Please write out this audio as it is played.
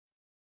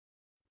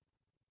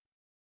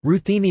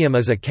Ruthenium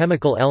is a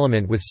chemical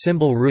element with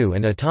symbol Ru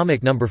and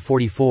atomic number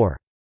 44.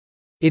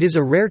 It is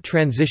a rare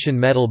transition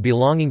metal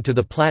belonging to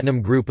the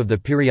platinum group of the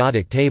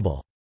periodic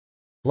table.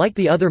 Like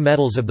the other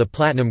metals of the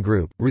platinum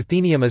group,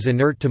 ruthenium is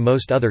inert to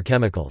most other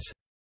chemicals.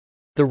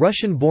 The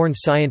Russian-born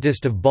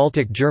scientist of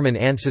Baltic-German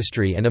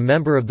ancestry and a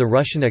member of the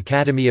Russian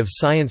Academy of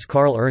Science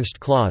Karl Ernst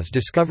Claus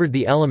discovered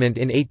the element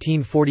in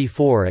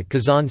 1844 at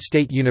Kazan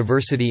State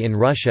University in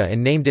Russia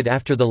and named it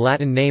after the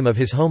Latin name of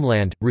his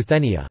homeland,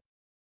 Ruthenia.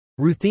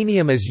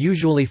 Ruthenium is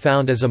usually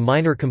found as a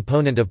minor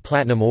component of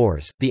platinum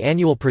ores. The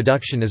annual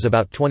production is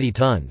about 20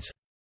 tons.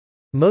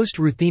 Most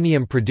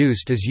ruthenium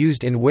produced is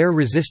used in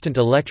wear-resistant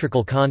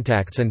electrical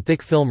contacts and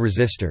thick film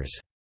resistors.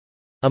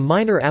 A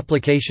minor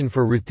application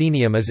for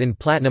ruthenium is in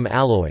platinum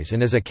alloys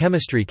and as a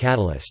chemistry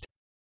catalyst.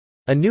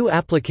 A new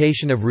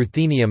application of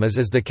ruthenium is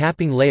as the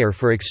capping layer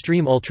for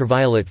extreme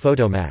ultraviolet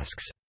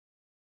photomasks.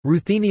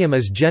 Ruthenium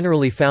is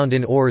generally found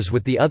in ores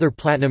with the other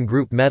platinum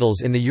group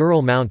metals in the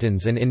Ural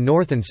Mountains and in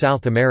North and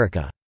South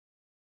America.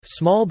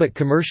 Small but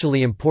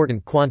commercially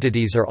important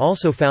quantities are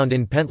also found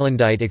in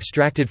pentlandite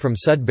extracted from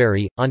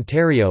Sudbury,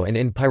 Ontario, and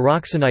in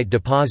pyroxenite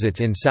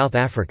deposits in South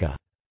Africa.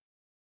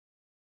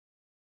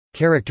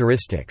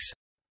 Characteristics.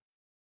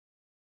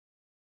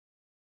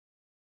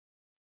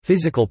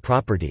 Physical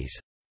properties.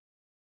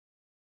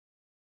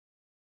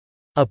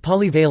 A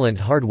polyvalent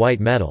hard white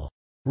metal.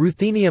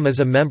 Ruthenium is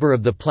a member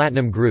of the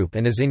platinum group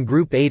and is in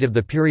group 8 of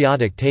the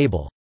periodic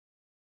table.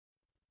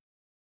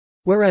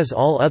 Whereas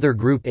all other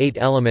group 8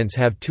 elements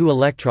have 2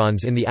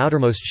 electrons in the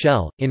outermost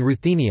shell, in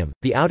ruthenium,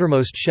 the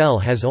outermost shell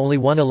has only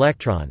 1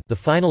 electron. The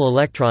final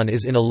electron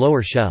is in a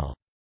lower shell.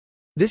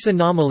 This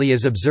anomaly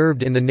is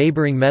observed in the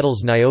neighboring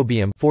metals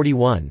niobium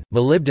 41,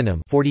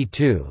 molybdenum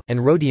 42,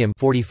 and rhodium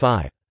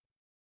 45.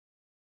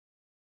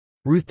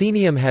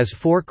 Ruthenium has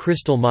 4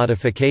 crystal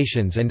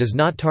modifications and does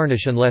not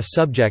tarnish unless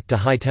subject to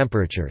high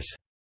temperatures.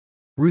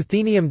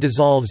 Ruthenium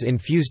dissolves in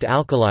fused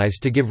alkalis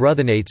to give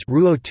rutheniates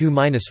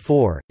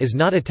RuO2-4, is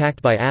not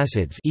attacked by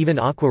acids even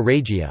aqua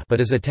regia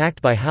but is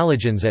attacked by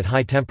halogens at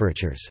high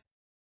temperatures.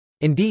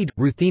 Indeed,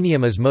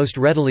 ruthenium is most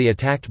readily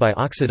attacked by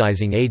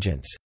oxidizing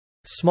agents.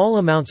 Small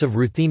amounts of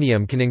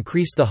ruthenium can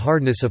increase the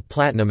hardness of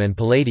platinum and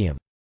palladium.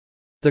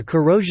 The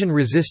corrosion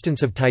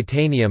resistance of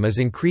titanium is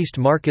increased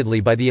markedly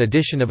by the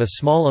addition of a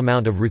small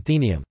amount of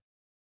ruthenium.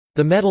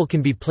 The metal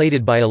can be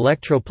plated by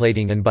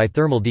electroplating and by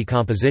thermal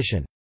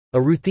decomposition. A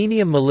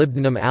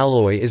ruthenium-molybdenum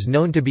alloy is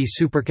known to be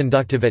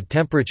superconductive at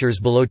temperatures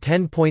below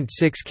 10.6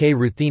 K.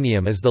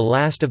 Ruthenium is the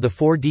last of the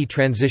 4D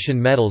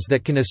transition metals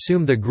that can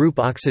assume the group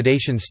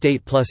oxidation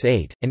state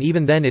 +8, and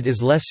even then it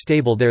is less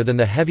stable there than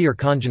the heavier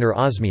congener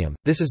osmium.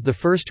 This is the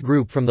first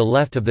group from the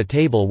left of the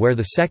table where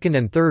the second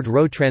and third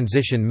row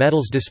transition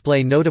metals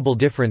display notable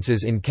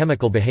differences in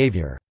chemical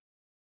behavior.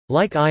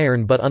 Like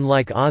iron but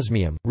unlike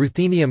osmium,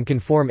 ruthenium can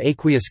form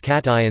aqueous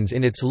cations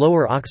in its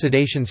lower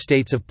oxidation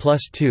states of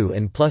 +2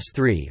 and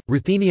 +3.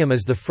 Ruthenium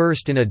is the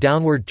first in a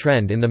downward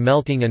trend in the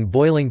melting and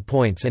boiling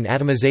points and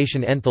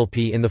atomization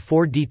enthalpy in the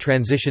 4D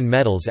transition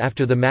metals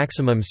after the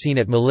maximum seen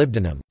at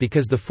molybdenum,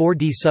 because the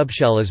 4D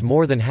subshell is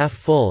more than half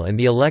full and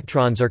the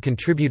electrons are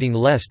contributing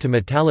less to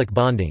metallic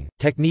bonding.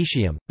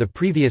 Technetium, the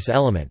previous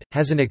element,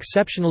 has an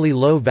exceptionally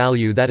low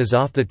value that is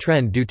off the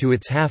trend due to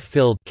its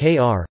half-filled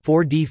Kr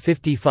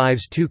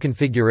 4D55's 2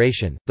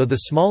 configuration, though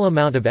the small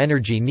amount of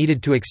energy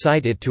needed to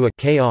excite it to a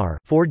Kr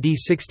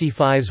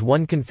 4D65's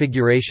 1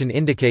 configuration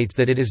indicates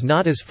that it is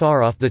not as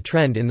far off the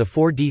trend in the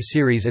 4D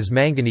series as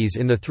manganese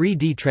in the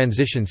 3D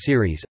transition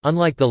series.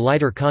 Unlike the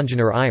lighter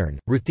congener iron,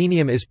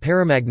 ruthenium is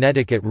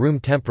paramagnetic at room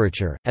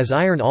temperature, as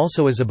iron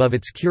also is above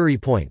its Curie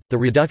point. The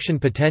reduction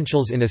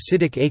potentials in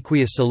acidic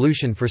aqueous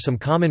solution for some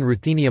common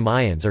ruthenium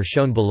ions are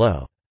shown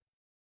below.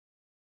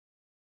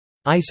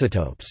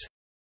 Isotopes.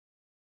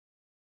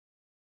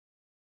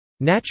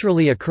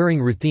 Naturally occurring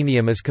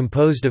ruthenium is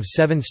composed of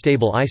 7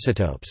 stable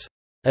isotopes.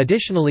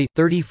 Additionally,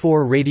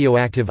 34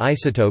 radioactive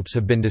isotopes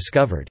have been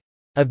discovered.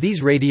 Of these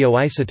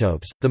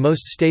radioisotopes, the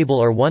most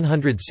stable are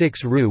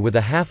 106 Ru with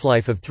a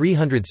half-life of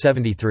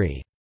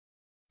 373.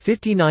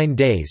 59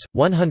 days,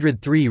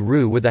 103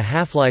 Ru with a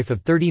half-life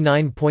of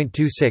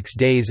 39.26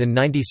 days and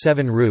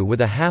 97 Ru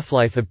with a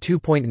half-life of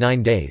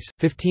 2.9 days.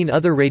 15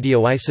 other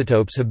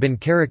radioisotopes have been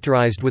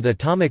characterized with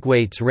atomic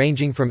weights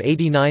ranging from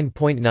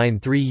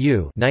 89.93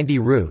 U 90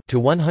 Ru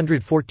to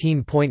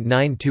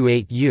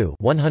 114.928 U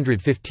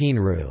 115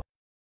 Ru.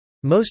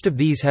 Most of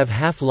these have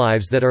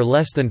half-lives that are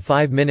less than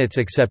 5 minutes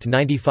except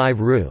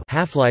 95 Ru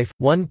half-life,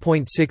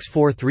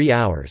 1.643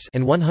 hours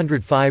and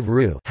 105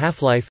 Ru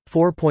half-life,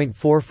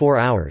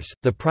 4.44 hours.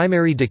 The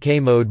primary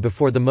decay mode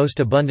before the most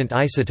abundant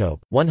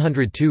isotope,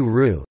 102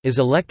 Ru, is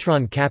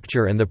electron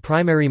capture and the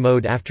primary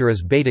mode after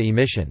is beta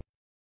emission.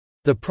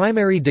 The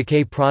primary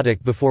decay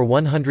product before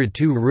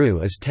 102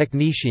 Ru is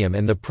technetium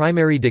and the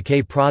primary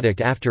decay product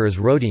after is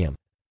rhodium.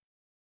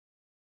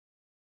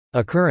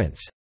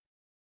 Occurrence.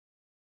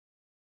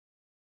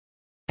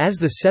 As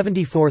the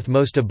 74th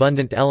most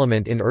abundant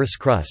element in Earth's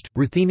crust,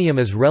 ruthenium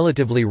is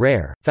relatively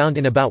rare, found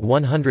in about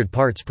 100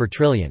 parts per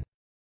trillion.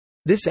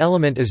 This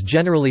element is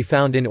generally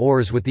found in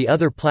ores with the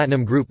other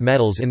platinum group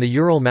metals in the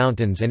Ural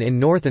Mountains and in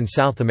North and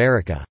South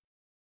America.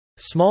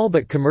 Small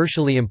but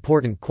commercially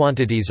important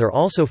quantities are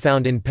also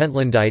found in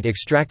pentlandite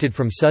extracted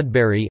from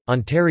Sudbury,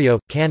 Ontario,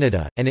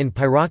 Canada, and in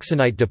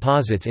pyroxenite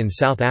deposits in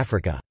South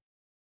Africa.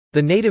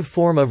 The native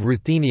form of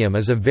ruthenium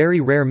is a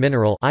very rare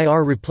mineral.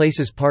 Ir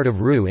replaces part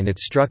of Ru in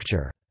its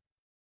structure.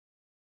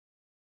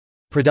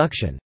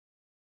 Production.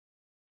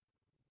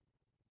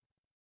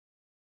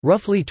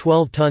 Roughly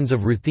 12 tons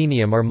of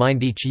ruthenium are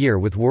mined each year,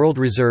 with world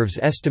reserves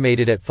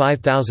estimated at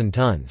 5,000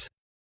 tons.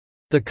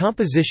 The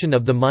composition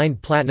of the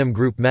mined platinum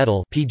group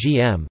metal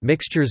 (PGM)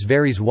 mixtures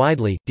varies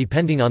widely,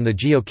 depending on the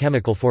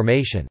geochemical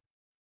formation.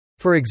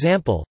 For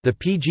example, the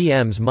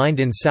PGMs mined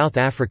in South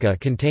Africa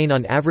contain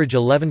on average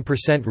 11%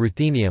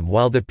 ruthenium,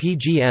 while the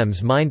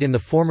PGMs mined in the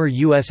former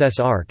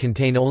USSR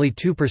contain only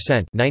 2%.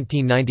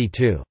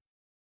 1992.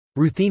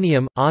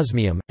 Ruthenium,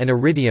 osmium, and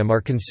iridium are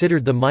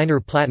considered the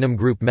minor platinum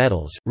group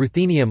metals.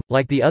 Ruthenium,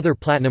 like the other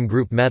platinum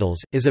group metals,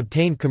 is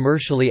obtained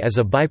commercially as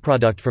a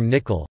byproduct from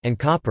nickel, and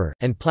copper,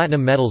 and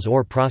platinum metals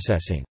ore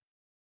processing.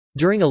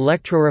 During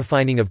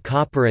electrorefining of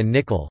copper and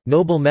nickel,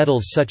 noble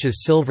metals such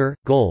as silver,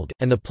 gold,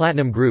 and the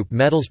platinum group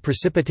metals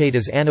precipitate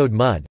as anode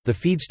mud, the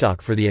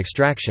feedstock for the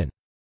extraction.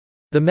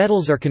 The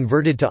metals are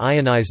converted to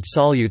ionized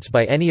solutes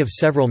by any of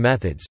several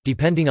methods,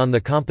 depending on the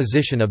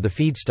composition of the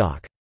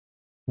feedstock.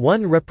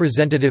 One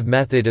representative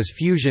method is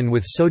fusion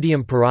with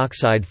sodium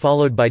peroxide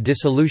followed by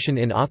dissolution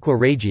in aqua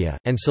regia,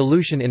 and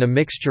solution in a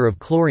mixture of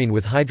chlorine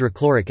with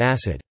hydrochloric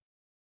acid.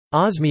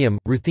 Osmium,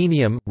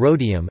 ruthenium,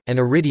 rhodium, and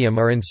iridium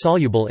are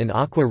insoluble in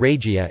aqua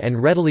regia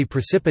and readily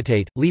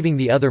precipitate, leaving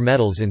the other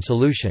metals in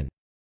solution.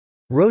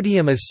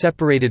 Rhodium is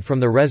separated from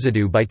the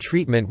residue by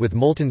treatment with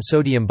molten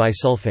sodium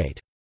bisulfate.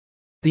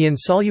 The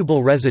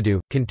insoluble residue,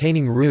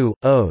 containing Ru,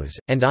 Os,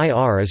 and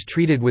Ir is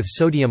treated with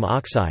sodium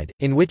oxide,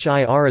 in which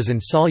Ir is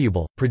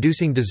insoluble,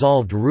 producing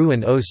dissolved Ru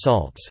and Os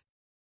salts.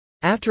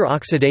 After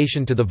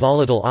oxidation to the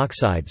volatile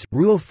oxides,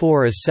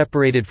 RuO4 is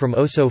separated from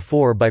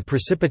OSO4 by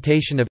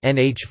precipitation of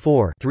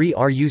NH4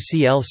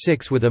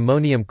 3RuCl6 with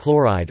ammonium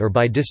chloride or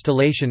by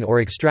distillation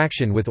or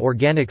extraction with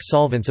organic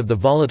solvents of the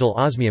volatile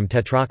osmium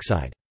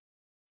tetroxide.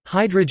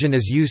 Hydrogen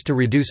is used to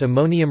reduce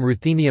ammonium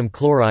ruthenium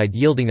chloride,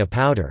 yielding a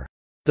powder.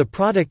 The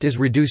product is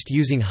reduced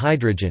using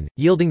hydrogen,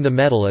 yielding the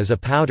metal as a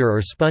powder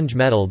or sponge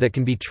metal that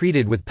can be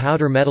treated with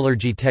powder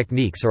metallurgy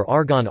techniques or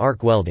argon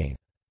arc welding.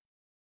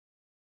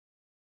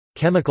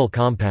 Chemical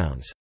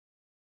compounds.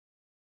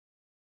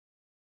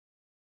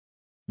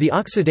 The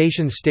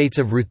oxidation states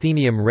of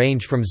ruthenium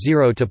range from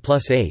 0 to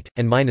 +8,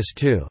 and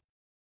 -2.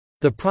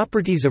 The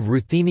properties of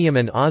ruthenium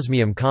and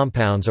osmium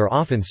compounds are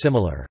often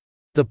similar.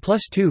 The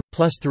 +2,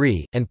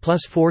 +3, and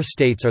 +4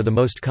 states are the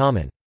most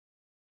common.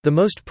 The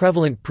most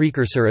prevalent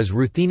precursor is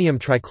ruthenium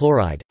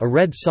trichloride, a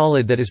red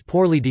solid that is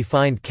poorly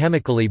defined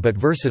chemically but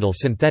versatile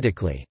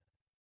synthetically.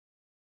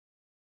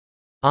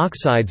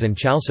 Oxides and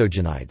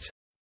chalcogenides.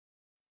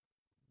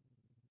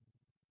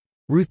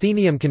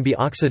 Ruthenium can be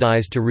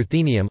oxidized to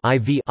ruthenium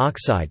IV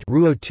oxide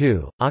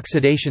RuO2,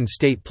 oxidation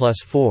state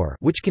 +4,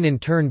 which can in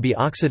turn be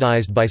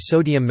oxidized by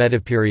sodium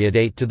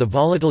metaperiodate to the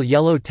volatile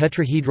yellow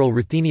tetrahedral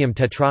ruthenium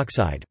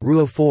tetroxide,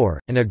 RuO4,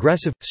 an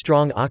aggressive,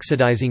 strong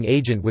oxidizing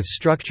agent with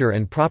structure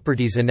and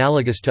properties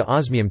analogous to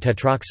osmium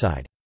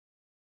tetroxide.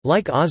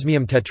 Like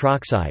osmium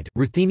tetroxide,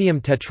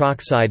 ruthenium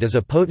tetroxide is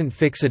a potent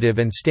fixative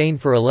and stain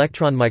for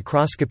electron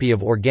microscopy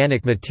of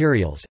organic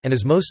materials, and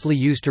is mostly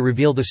used to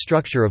reveal the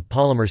structure of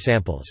polymer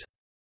samples.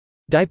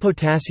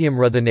 Dipotassium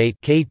ruthenate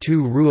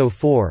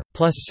K2RuO4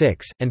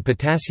 +6 and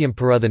potassium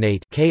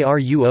perruthenate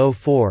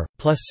KRuO4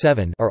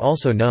 +7 are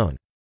also known.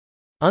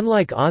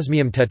 Unlike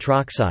osmium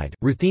tetroxide,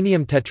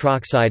 ruthenium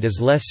tetroxide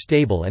is less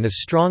stable and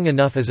is strong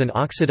enough as an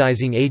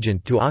oxidizing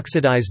agent to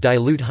oxidize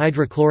dilute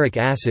hydrochloric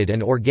acid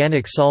and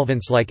organic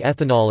solvents like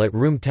ethanol at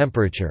room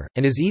temperature,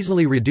 and is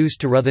easily reduced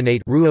to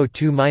ruthenate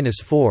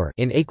RuO2-4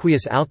 in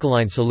aqueous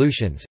alkaline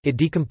solutions. It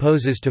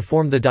decomposes to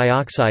form the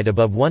dioxide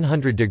above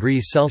 100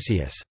 degrees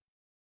Celsius.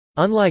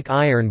 Unlike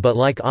iron but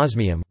like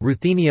osmium,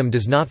 ruthenium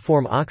does not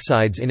form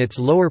oxides in its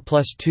lower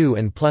 +2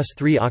 and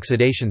 +3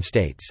 oxidation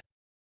states.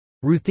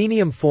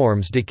 Ruthenium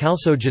forms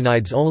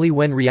dechalcogenides only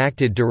when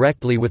reacted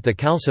directly with the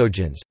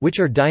chalcogens, which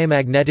are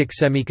diamagnetic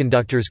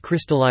semiconductors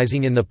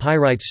crystallizing in the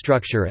pyrite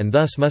structure and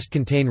thus must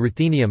contain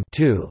ruthenium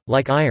too.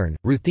 Like iron,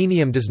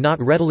 ruthenium does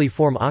not readily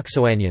form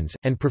oxoanions,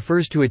 and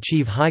prefers to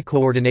achieve high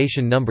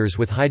coordination numbers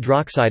with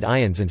hydroxide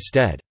ions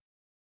instead.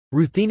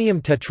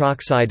 Ruthenium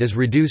tetroxide is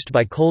reduced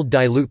by cold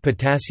dilute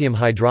potassium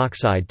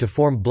hydroxide to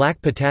form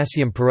black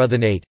potassium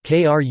perruthenate,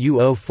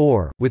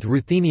 KRuO4, with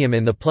ruthenium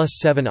in the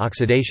 +7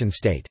 oxidation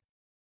state.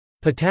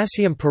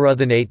 Potassium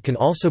perruthenate can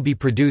also be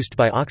produced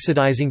by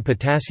oxidizing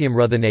potassium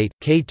ruthenate,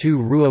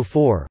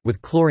 K2RuO4,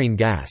 with chlorine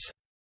gas.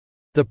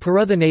 The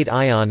perruthenate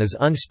ion is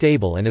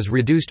unstable and is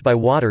reduced by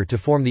water to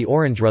form the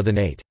orange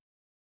ruthenate.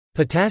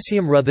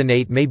 Potassium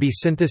ruthenate may be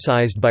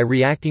synthesized by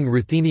reacting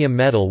ruthenium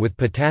metal with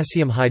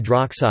potassium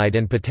hydroxide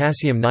and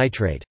potassium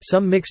nitrate.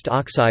 Some mixed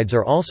oxides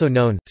are also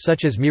known,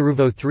 such as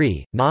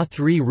miruvo-3,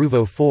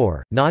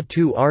 Na3-ruvo-4,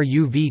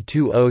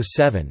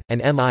 Na2-RuV2O7,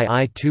 and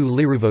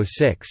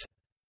MiI2-liruvo-6.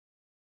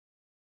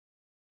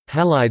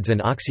 Halides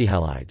and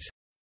oxyhalides.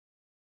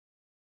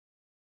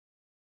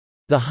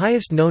 The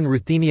highest known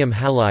ruthenium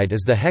halide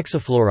is the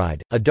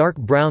hexafluoride, a dark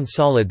brown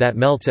solid that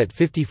melts at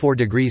 54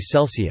 degrees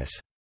Celsius.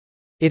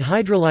 It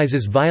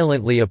hydrolyzes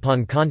violently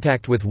upon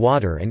contact with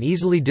water and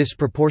easily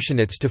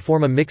disproportionates to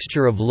form a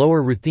mixture of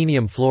lower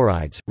ruthenium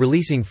fluorides,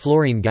 releasing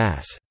fluorine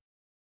gas.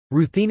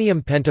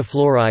 Ruthenium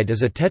pentafluoride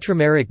is a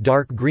tetrameric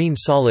dark green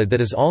solid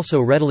that is also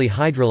readily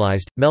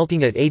hydrolyzed,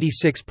 melting at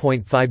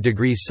 86.5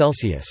 degrees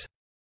Celsius.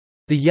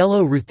 The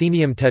yellow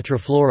ruthenium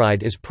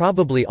tetrafluoride is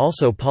probably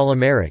also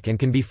polymeric and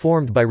can be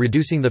formed by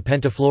reducing the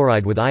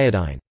pentafluoride with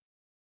iodine.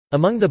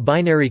 Among the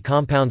binary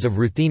compounds of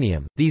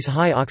ruthenium, these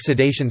high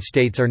oxidation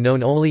states are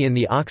known only in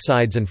the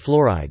oxides and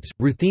fluorides.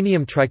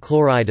 Ruthenium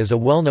trichloride is a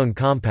well-known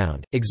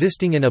compound,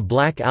 existing in a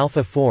black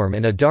alpha form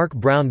and a dark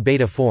brown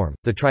beta form.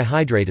 The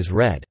trihydrate is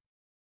red.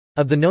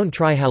 Of the known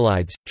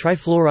trihalides,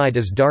 trifluoride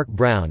is dark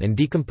brown and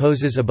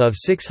decomposes above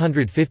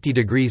 650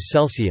 degrees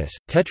Celsius,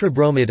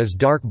 tetrabromide is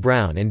dark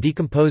brown and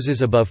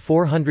decomposes above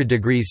 400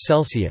 degrees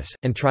Celsius,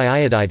 and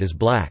triiodide is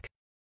black.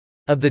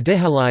 Of the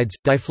dihalides,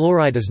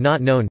 difluoride is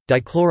not known,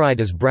 dichloride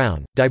is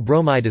brown,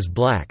 dibromide is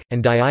black,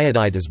 and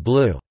diiodide is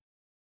blue.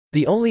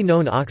 The only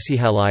known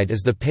oxyhalide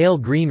is the pale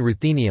green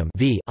ruthenium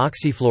V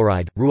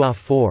oxyfluoride,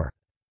 RuF4.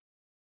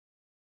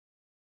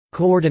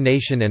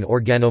 Coordination and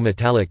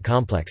organometallic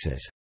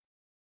complexes.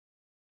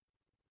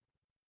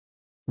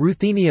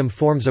 Ruthenium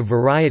forms a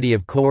variety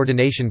of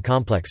coordination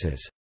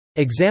complexes.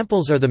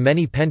 Examples are the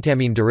many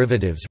pentamine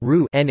derivatives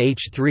Ru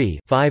NH3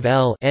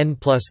 5L N+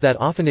 that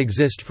often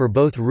exist for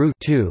both Ru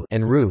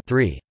and Ru.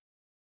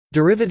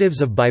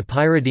 Derivatives of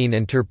bipyridine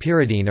and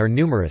terpyridine are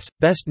numerous,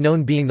 best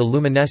known being the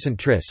luminescent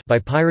tris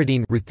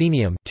bipyridine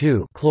ruthenium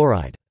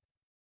chloride.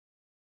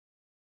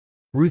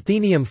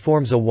 Ruthenium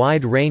forms a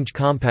wide range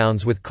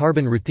compounds with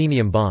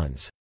carbon-ruthenium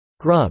bonds.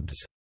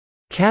 Grubbs'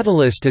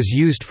 catalyst is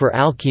used for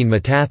alkene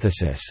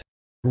metathesis.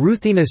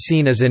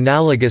 Ruthenacene is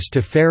analogous to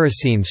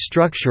ferrocene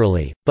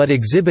structurally, but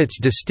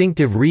exhibits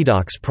distinctive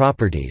redox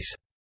properties.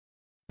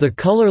 The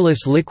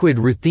colorless liquid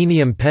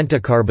ruthenium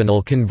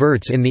pentacarbonyl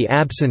converts in the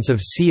absence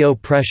of CO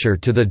pressure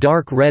to the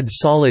dark red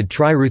solid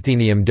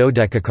triruthenium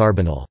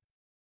dodecacarbonyl.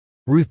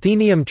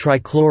 Ruthenium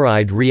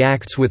trichloride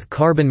reacts with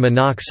carbon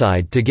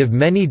monoxide to give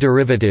many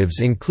derivatives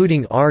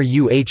including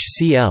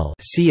RuHCl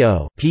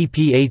CO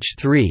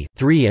PPH3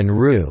 3 and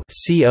Ru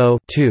CO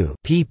 2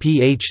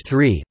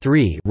 PPH3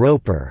 3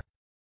 Roper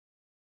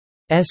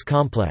S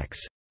complex.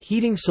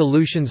 Heating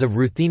solutions of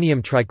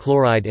ruthenium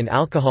trichloride in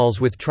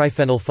alcohols with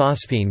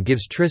triphenylphosphine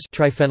gives tris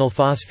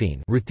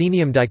triphenylphosphine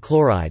ruthenium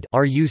dichloride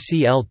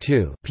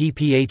RuCl2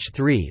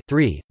 PPH3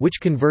 3,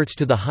 which converts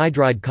to the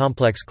hydride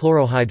complex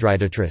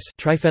chlorohydridotris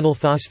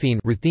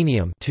triphenylphosphine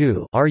ruthenium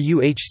 2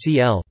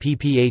 RuHCl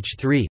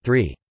PPH3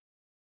 3.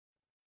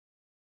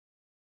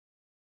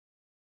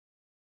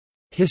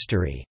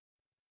 History.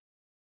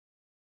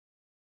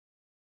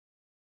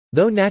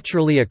 Though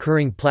naturally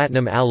occurring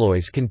platinum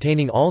alloys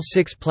containing all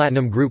 6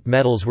 platinum group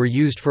metals were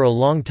used for a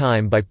long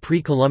time by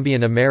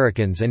pre-Columbian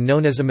Americans and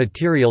known as a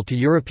material to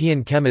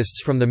European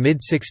chemists from the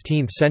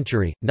mid-16th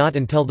century, not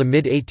until the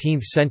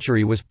mid-18th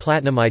century was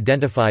platinum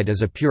identified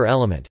as a pure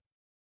element.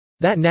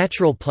 That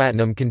natural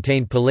platinum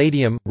contained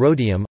palladium,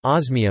 rhodium,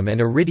 osmium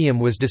and iridium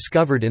was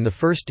discovered in the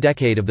first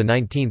decade of the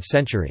 19th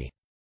century.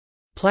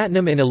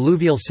 Platinum in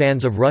alluvial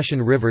sands of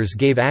Russian rivers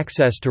gave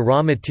access to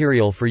raw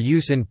material for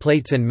use in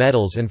plates and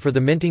metals and for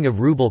the minting of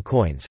ruble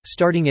coins,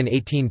 starting in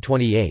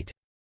 1828.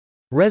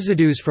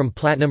 Residues from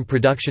platinum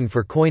production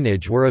for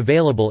coinage were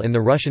available in the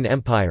Russian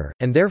Empire,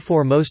 and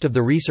therefore most of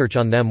the research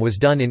on them was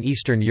done in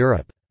Eastern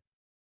Europe.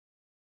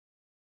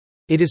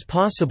 It is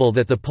possible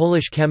that the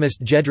Polish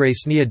chemist Jedrzej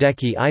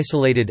Sniadecki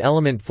isolated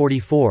element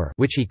 44,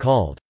 which he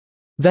called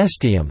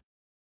vestium,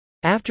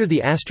 after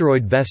the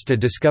asteroid Vesta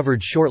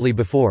discovered shortly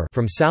before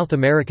from South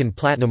American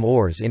platinum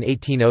ores in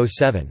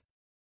 1807.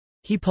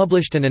 He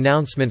published an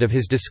announcement of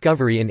his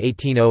discovery in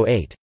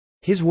 1808.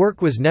 His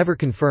work was never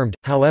confirmed,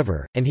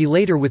 however, and he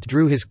later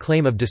withdrew his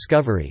claim of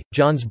discovery.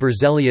 Jöns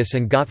Berzelius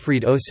and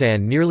Gottfried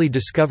Osann nearly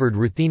discovered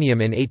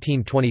ruthenium in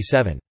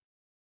 1827.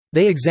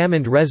 They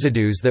examined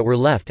residues that were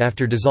left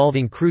after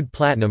dissolving crude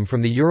platinum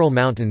from the Ural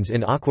Mountains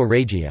in Aqua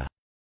Regia.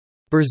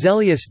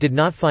 Berzelius did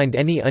not find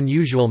any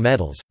unusual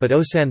metals, but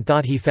Osann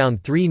thought he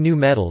found 3 new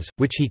metals,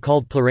 which he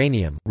called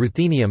pluranium,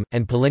 ruthenium,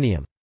 and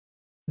polonium.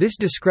 This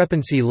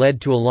discrepancy led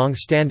to a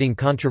long-standing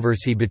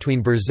controversy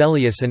between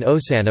Berzelius and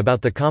Osann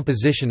about the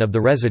composition of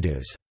the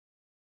residues.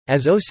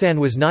 As Osann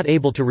was not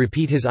able to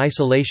repeat his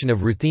isolation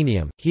of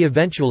ruthenium, he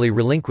eventually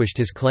relinquished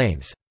his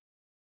claims.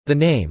 The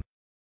name,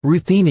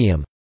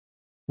 ruthenium,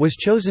 was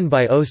chosen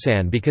by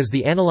Osann because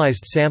the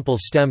analyzed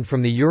samples stemmed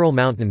from the Ural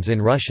Mountains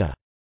in Russia.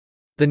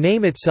 The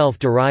name itself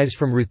derives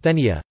from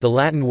Ruthenia, the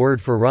Latin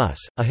word for Rus,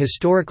 a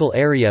historical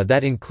area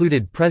that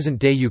included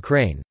present-day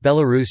Ukraine,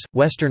 Belarus,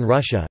 Western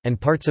Russia, and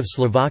parts of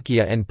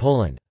Slovakia and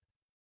Poland.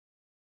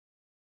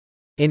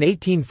 In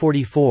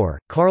 1844,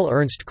 Karl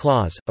Ernst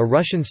Claus, a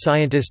Russian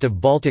scientist of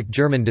Baltic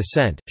German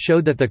descent,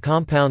 showed that the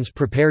compounds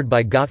prepared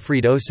by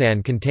Gottfried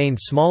Osan contained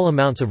small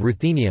amounts of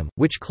ruthenium,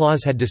 which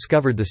Claus had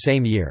discovered the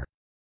same year.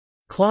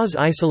 Claus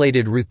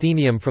isolated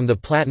ruthenium from the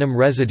platinum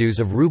residues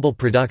of ruble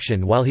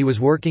production while he was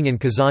working in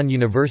Kazan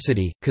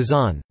University,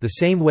 Kazan, the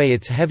same way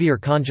its heavier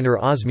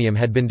congener osmium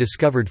had been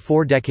discovered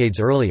 4 decades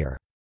earlier.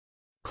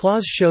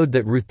 Claus showed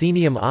that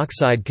ruthenium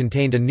oxide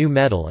contained a new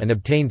metal and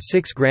obtained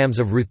 6 grams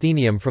of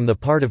ruthenium from the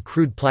part of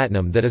crude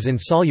platinum that is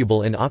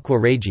insoluble in aqua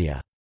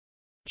regia.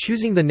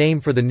 Choosing the name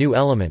for the new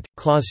element,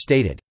 Claus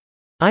stated,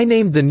 "I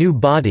named the new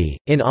body,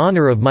 in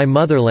honor of my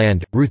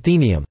motherland,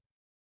 ruthenium.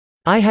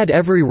 I had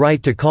every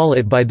right to call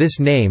it by this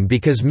name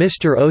because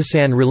Mr.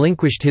 Osan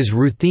relinquished his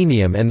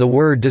ruthenium and the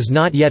word does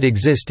not yet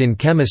exist in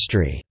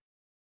chemistry."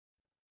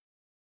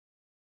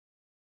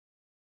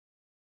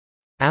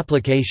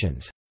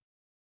 Applications.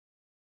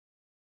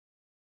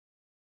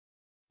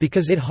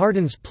 Because it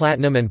hardens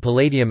platinum and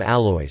palladium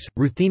alloys,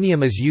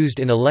 ruthenium is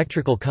used in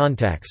electrical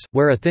contacts,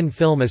 where a thin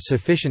film is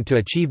sufficient to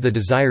achieve the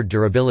desired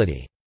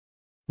durability.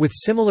 With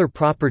similar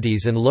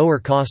properties and lower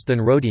cost than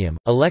rhodium,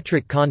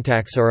 electric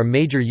contacts are a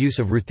major use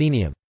of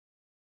ruthenium.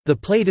 The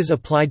plate is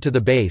applied to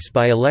the base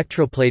by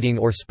electroplating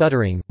or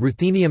sputtering.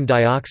 Ruthenium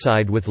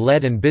dioxide with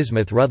lead and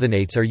bismuth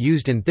ruthenates are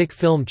used in thick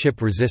film chip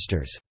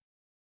resistors.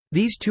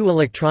 These two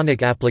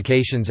electronic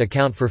applications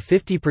account for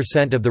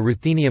 50% of the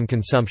ruthenium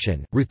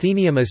consumption.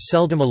 Ruthenium is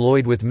seldom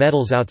alloyed with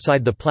metals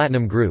outside the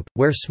platinum group,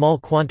 where small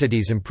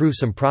quantities improve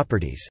some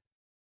properties.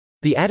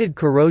 The added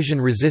corrosion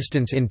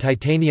resistance in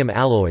titanium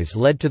alloys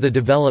led to the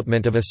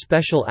development of a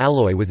special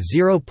alloy with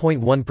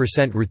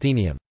 0.1%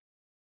 ruthenium.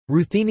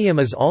 Ruthenium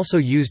is also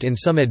used in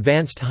some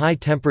advanced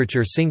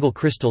high-temperature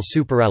single-crystal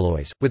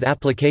superalloys, with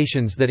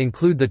applications that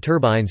include the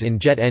turbines in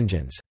jet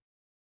engines.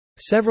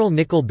 Several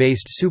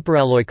nickel-based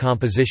superalloy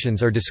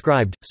compositions are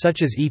described,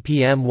 such as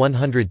EPM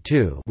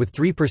 102 with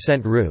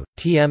 3% Ru,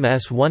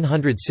 TMS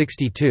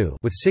 162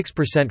 with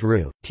 6%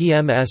 Ru,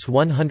 TMS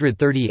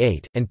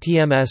 138, and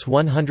TMS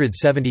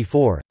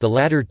 174, the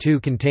latter two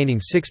containing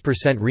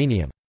 6%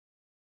 rhenium.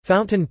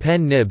 Fountain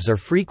pen nibs are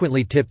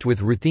frequently tipped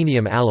with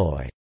ruthenium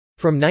alloy.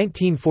 From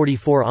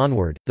 1944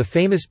 onward, the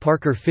famous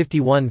Parker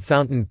 51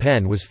 fountain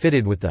pen was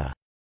fitted with the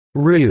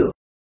Ru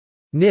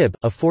nib,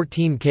 a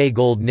 14K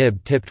gold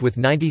nib tipped with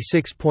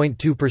 96.2%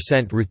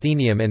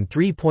 ruthenium and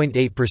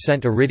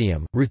 3.8%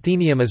 iridium.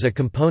 Ruthenium is a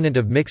component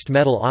of mixed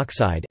metal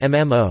oxide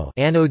 (MMO)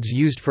 anodes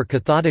used for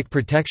cathodic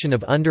protection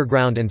of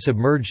underground and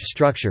submerged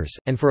structures,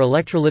 and for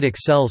electrolytic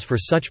cells for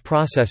such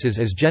processes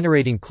as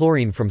generating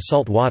chlorine from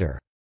salt water.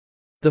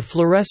 The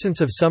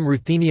fluorescence of some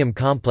ruthenium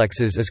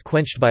complexes is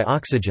quenched by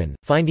oxygen,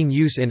 finding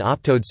use in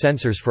optode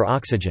sensors for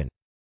oxygen.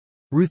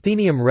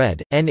 Ruthenium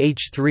red,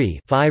 NH3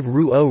 5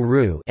 Ru0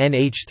 Ru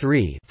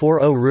NH3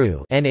 40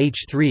 Ru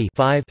NH3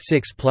 5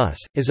 6+,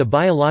 is a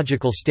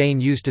biological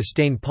stain used to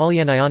stain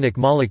polyanionic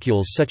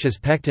molecules such as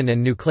pectin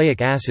and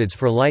nucleic acids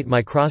for light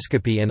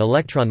microscopy and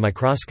electron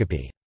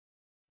microscopy.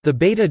 The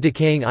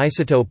beta-decaying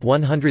isotope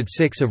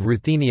 106 of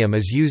ruthenium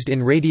is used in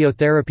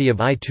radiotherapy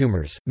of eye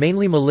tumors,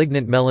 mainly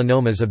malignant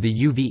melanomas of the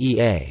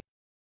uvea.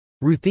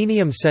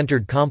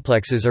 Ruthenium-centered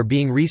complexes are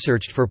being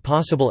researched for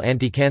possible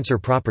anti-cancer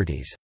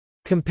properties.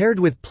 Compared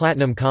with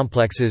platinum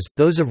complexes,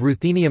 those of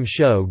ruthenium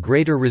show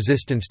greater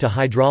resistance to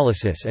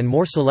hydrolysis and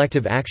more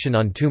selective action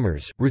on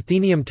tumors.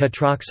 Ruthenium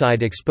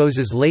tetroxide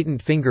exposes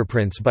latent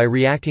fingerprints by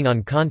reacting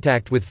on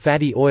contact with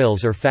fatty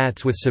oils or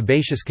fats with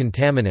sebaceous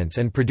contaminants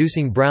and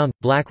producing brown,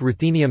 black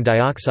ruthenium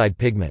dioxide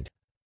pigment.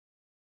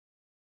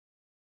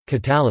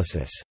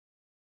 Catalysis.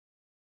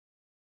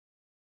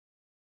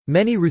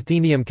 Many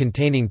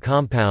ruthenium-containing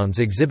compounds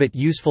exhibit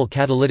useful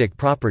catalytic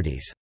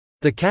properties.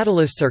 The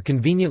catalysts are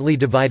conveniently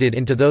divided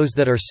into those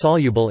that are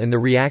soluble in the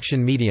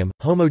reaction medium,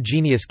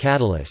 homogeneous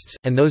catalysts,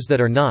 and those that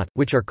are not,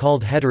 which are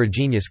called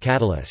heterogeneous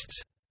catalysts.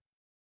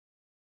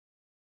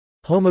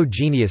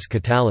 Homogeneous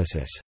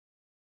catalysis.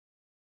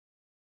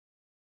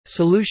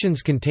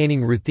 Solutions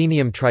containing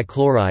ruthenium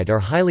trichloride are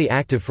highly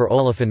active for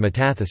olefin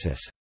metathesis.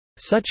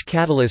 Such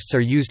catalysts are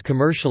used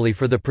commercially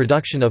for the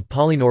production of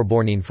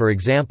polynorbornene, for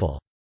example.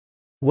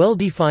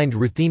 Well-defined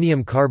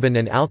ruthenium carbon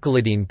and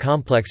alkylidene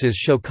complexes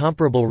show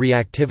comparable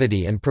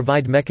reactivity and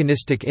provide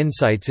mechanistic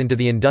insights into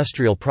the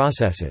industrial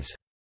processes.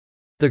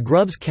 The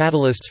Grubbs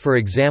catalysts, for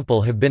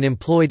example, have been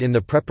employed in the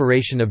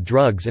preparation of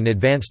drugs and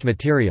advanced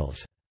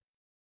materials.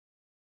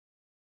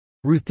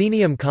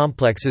 Ruthenium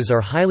complexes are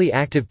highly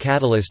active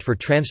catalyst for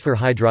transfer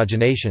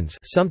hydrogenations,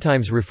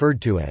 sometimes referred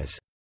to as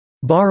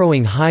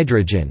borrowing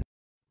hydrogen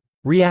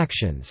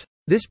reactions.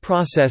 This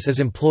process is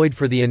employed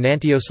for the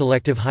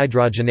enantioselective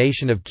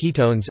hydrogenation of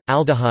ketones,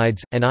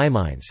 aldehydes, and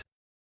imines.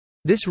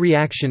 This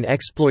reaction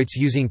exploits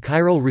using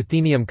chiral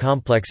ruthenium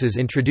complexes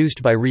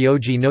introduced by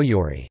Ryoji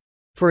Noyori.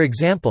 For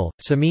example,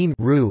 samine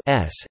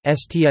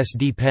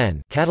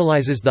STSD-pen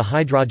catalyzes the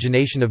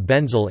hydrogenation of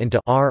benzyl into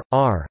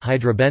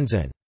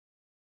hydrobenzene.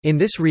 In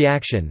this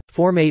reaction,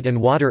 formate and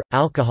water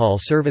alcohol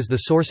serve as the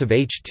source of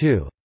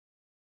H2.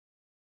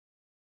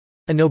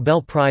 A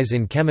Nobel Prize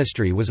in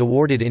Chemistry was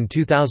awarded in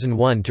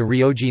 2001 to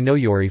Ryoji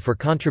Noyori for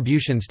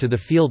contributions to the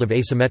field of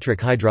asymmetric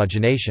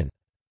hydrogenation.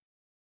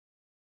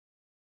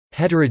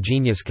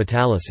 Heterogeneous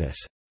catalysis.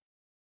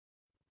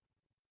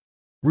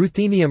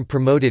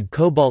 Ruthenium-promoted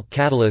cobalt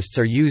catalysts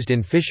are used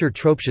in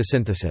Fischer-Tropsch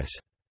synthesis.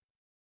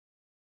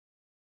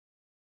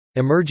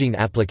 Emerging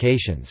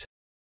applications.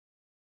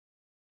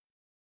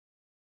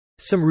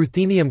 Some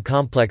ruthenium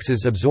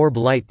complexes absorb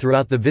light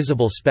throughout the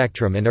visible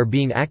spectrum and are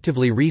being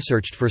actively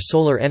researched for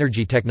solar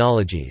energy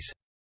technologies.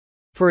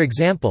 For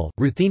example,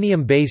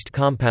 ruthenium-based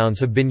compounds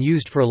have been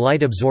used for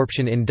light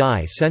absorption in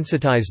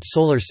dye-sensitized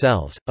solar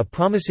cells, a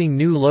promising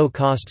new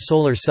low-cost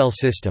solar cell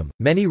system.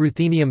 Many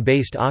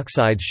ruthenium-based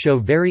oxides show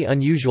very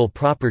unusual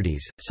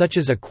properties, such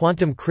as a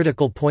quantum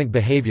critical point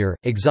behavior,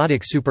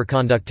 exotic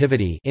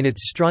superconductivity in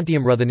its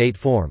strontium ruthenate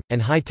form,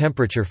 and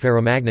high-temperature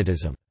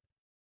ferromagnetism.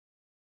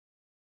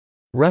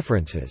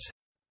 References.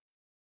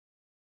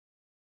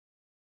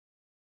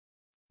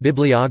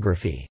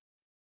 Bibliography.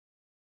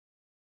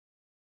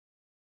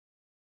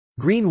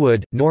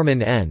 Greenwood,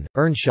 Norman N.,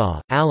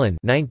 Earnshaw, Alan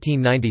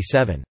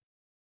 1997.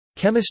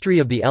 Chemistry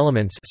of the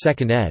Elements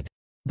 2nd ed.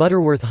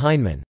 Butterworth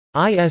Heinemann.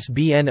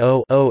 ISBN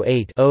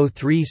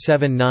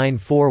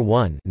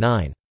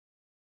 0-08-037941-9.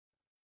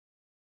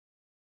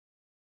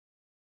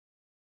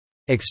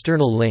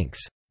 External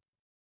links.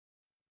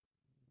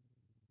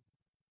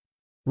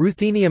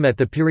 Ruthenium at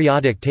the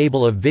Periodic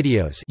Table of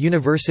Videos,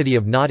 University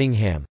of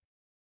Nottingham.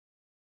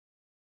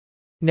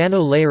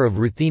 Nano layer of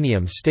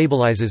ruthenium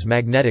stabilizes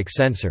magnetic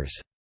sensors.